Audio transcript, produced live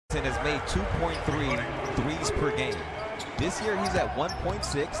And has made 2.3 threes per game. This year he's at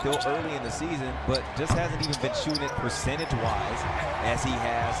 1.6, still early in the season, but just hasn't even been shooting it percentage-wise as he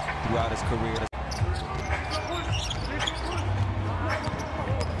has throughout his career.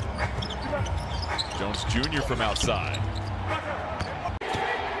 Jones Jr. from outside.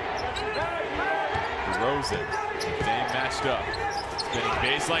 DeRozan, Dame matched up. Spinning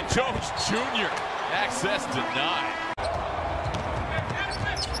baseline, Jones Jr. Access denied.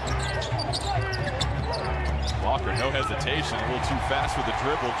 Walker, no hesitation, a little too fast for the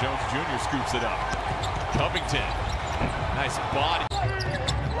dribble. Jones Jr. scoops it up. Covington, nice body.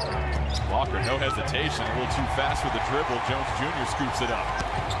 Walker, no hesitation, a little too fast for the dribble. Jones Jr. scoops it up.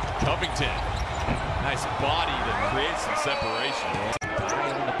 Covington, nice body to create some separation.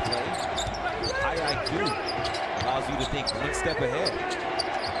 High on the play, high IQ, allows you to think one step ahead.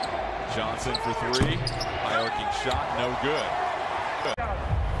 Johnson for three, high arcing shot, no good.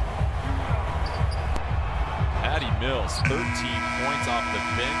 Patty Mills, 13 points off the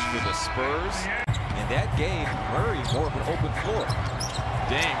bench for the Spurs. In that game, Murray more of an open floor.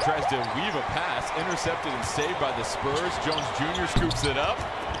 Dame tries to weave a pass, intercepted and saved by the Spurs. Jones Jr. scoops it up.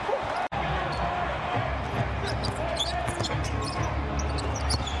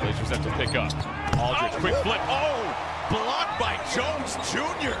 Blazers have to pick up. Aldridge, quick flip. Oh, blocked by Jones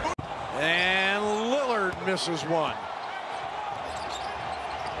Jr. And Lillard misses one.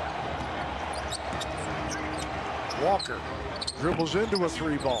 Walker dribbles into a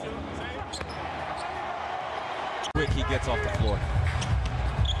three ball. Quick, he gets off the floor.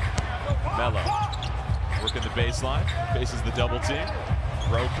 Melo working the baseline, faces the double team.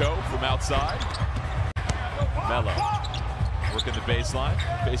 Rocco from outside. Melo working the baseline,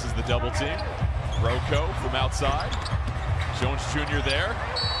 faces the double team. Rocco from outside. Jones Jr. there,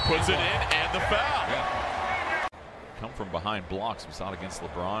 puts it in, and the foul. Come from behind blocks. We saw it against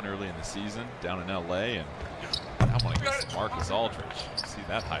LeBron early in the season down in LA, and that one against Marcus Aldridge. See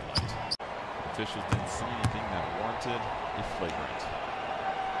that highlight. Officials didn't see anything that warranted a flagrant.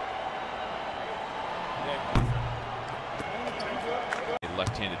 A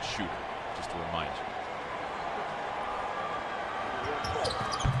left-handed shooter, just to remind you.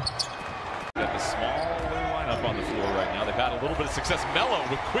 Got the small lineup on the floor right now. They've had a little bit of success. Melo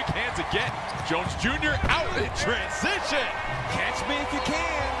with quick hands again. Jones Jr. out in transition. Catch me if you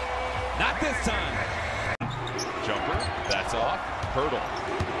can. Not this time. Jumper, that's off. Hurdle.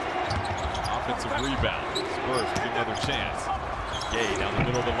 Offensive rebound. Spurs with another chance. Gay down the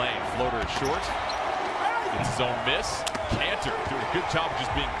middle of the lane. Floater is short. Gets his own miss. Cantor doing a good job of just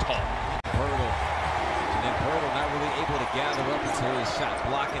being tall. Hurdle. And then Hurdle not really able to gather up until his shot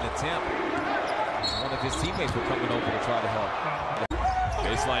blocking attempt. One of his teammates were coming over to try to help.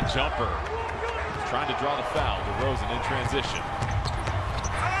 Baseline jumper. Trying to draw the foul. DeRozan in transition.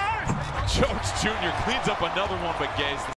 Jones Jr. cleans up another one, but Gay's